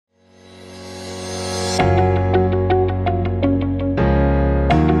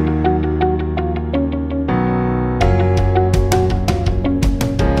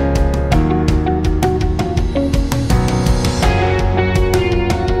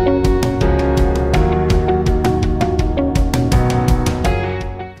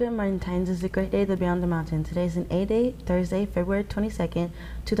great day to be on the mountain. Today is an A-Day, Thursday, February 22nd,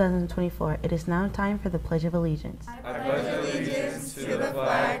 2024. It is now time for the Pledge of Allegiance. I pledge allegiance to the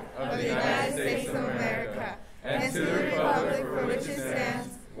flag of the United States of America and to the republic for which it stands,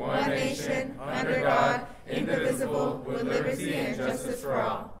 one nation, under God, indivisible, with liberty and justice for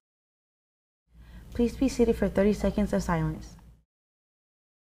all. Please be seated for 30 seconds of silence.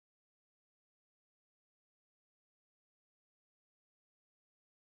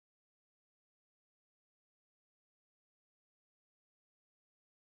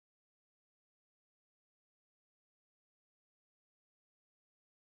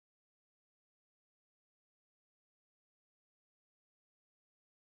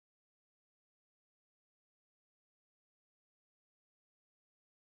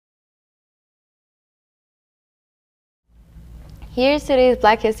 Here's today's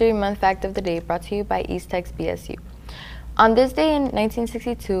Black History Month fact of the day, brought to you by East Tex BSU. On this day in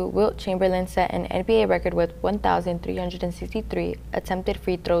 1962, Wilt Chamberlain set an NBA record with 1,363 attempted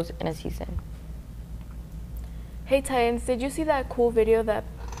free throws in a season. Hey Titans, did you see that cool video that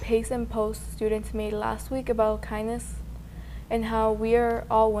Pace and Post students made last week about kindness and how we are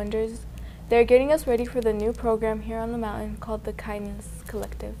all wonders? They're getting us ready for the new program here on the mountain called the Kindness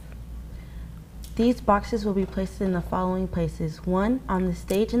Collective. These boxes will be placed in the following places: 1 on the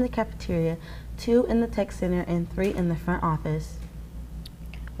stage in the cafeteria, 2 in the tech center, and 3 in the front office.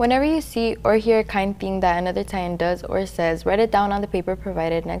 Whenever you see or hear a kind thing that another Titan does or says, write it down on the paper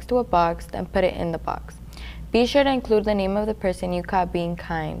provided next to a box, then put it in the box. Be sure to include the name of the person you caught being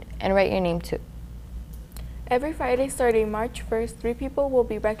kind, and write your name too. Every Friday starting March 1st, 3 people will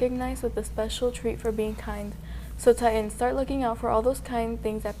be recognized with a special treat for being kind. So Titans, start looking out for all those kind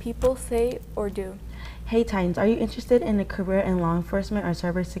things that people say or do. Hey Titans, are you interested in a career in law enforcement or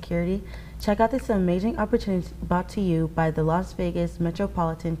cybersecurity? Check out this amazing opportunity brought to you by the Las Vegas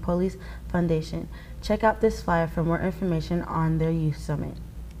Metropolitan Police Foundation. Check out this flyer for more information on their youth summit.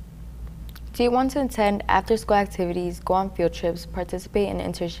 Do you want to attend after-school activities, go on field trips, participate in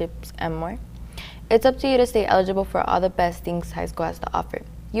internships, and more? It's up to you to stay eligible for all the best things high school has to offer.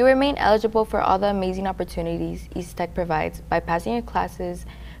 You remain eligible for all the amazing opportunities East Tech provides by passing your classes,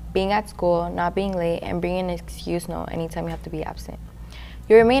 being at school, not being late, and bringing an excuse note anytime you have to be absent.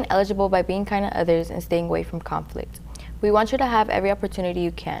 You remain eligible by being kind to others and staying away from conflict. We want you to have every opportunity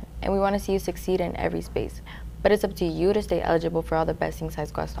you can, and we want to see you succeed in every space, but it's up to you to stay eligible for all the best things high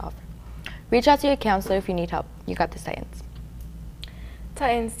school has to offer. Reach out to your counselor if you need help. You got this, Titans.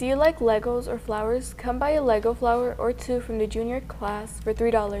 Titans, do you like Legos or flowers? Come buy a Lego flower or 2 from the junior class for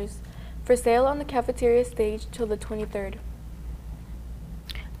 $3. For sale on the cafeteria stage till the 23rd.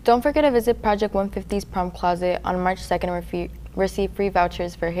 Don't forget to visit Project 150's prom closet on March 2nd and receive free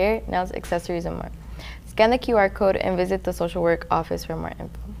vouchers for hair, nails, accessories, and more. Scan the QR code and visit the social work office for more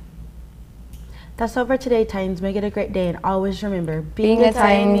info. That's all for today, Titans. Make it a great day, and always remember, Being a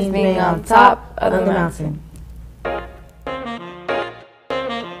Titan means being on top of the mountain.